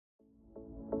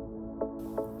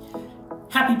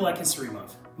Happy Black History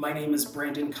Month. My name is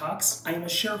Brandon Cox. I am a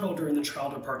shareholder in the trial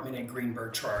department at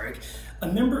Greenberg Traurig, a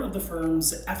member of the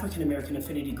firm's African American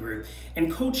Affinity Group, and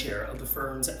co-chair of the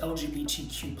firm's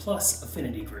LGBTQ+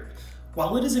 Affinity Group.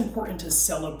 While it is important to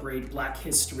celebrate Black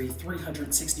history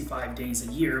 365 days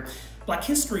a year, Black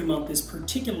History Month is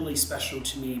particularly special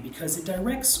to me because it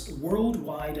directs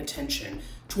worldwide attention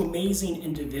to amazing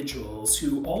individuals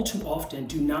who all too often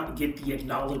do not get the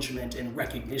acknowledgement and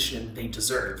recognition they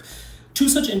deserve. Two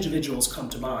such individuals come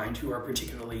to mind who are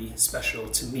particularly special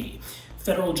to me: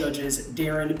 federal judges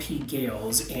Darren P.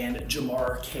 Gales and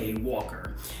Jamar K.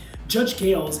 Walker. Judge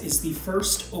Gales is the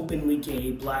first openly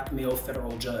gay Black male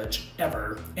federal judge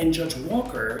ever, and Judge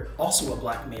Walker, also a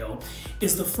Black male,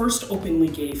 is the first openly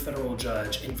gay federal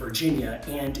judge in Virginia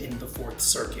and in the Fourth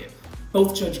Circuit.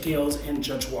 Both Judge Gales and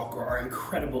Judge Walker are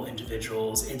incredible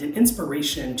individuals and an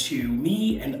inspiration to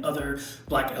me and other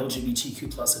Black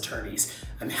LGBTQ+ attorneys.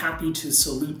 I'm happy to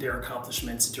salute their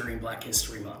accomplishments during Black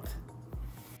History Month.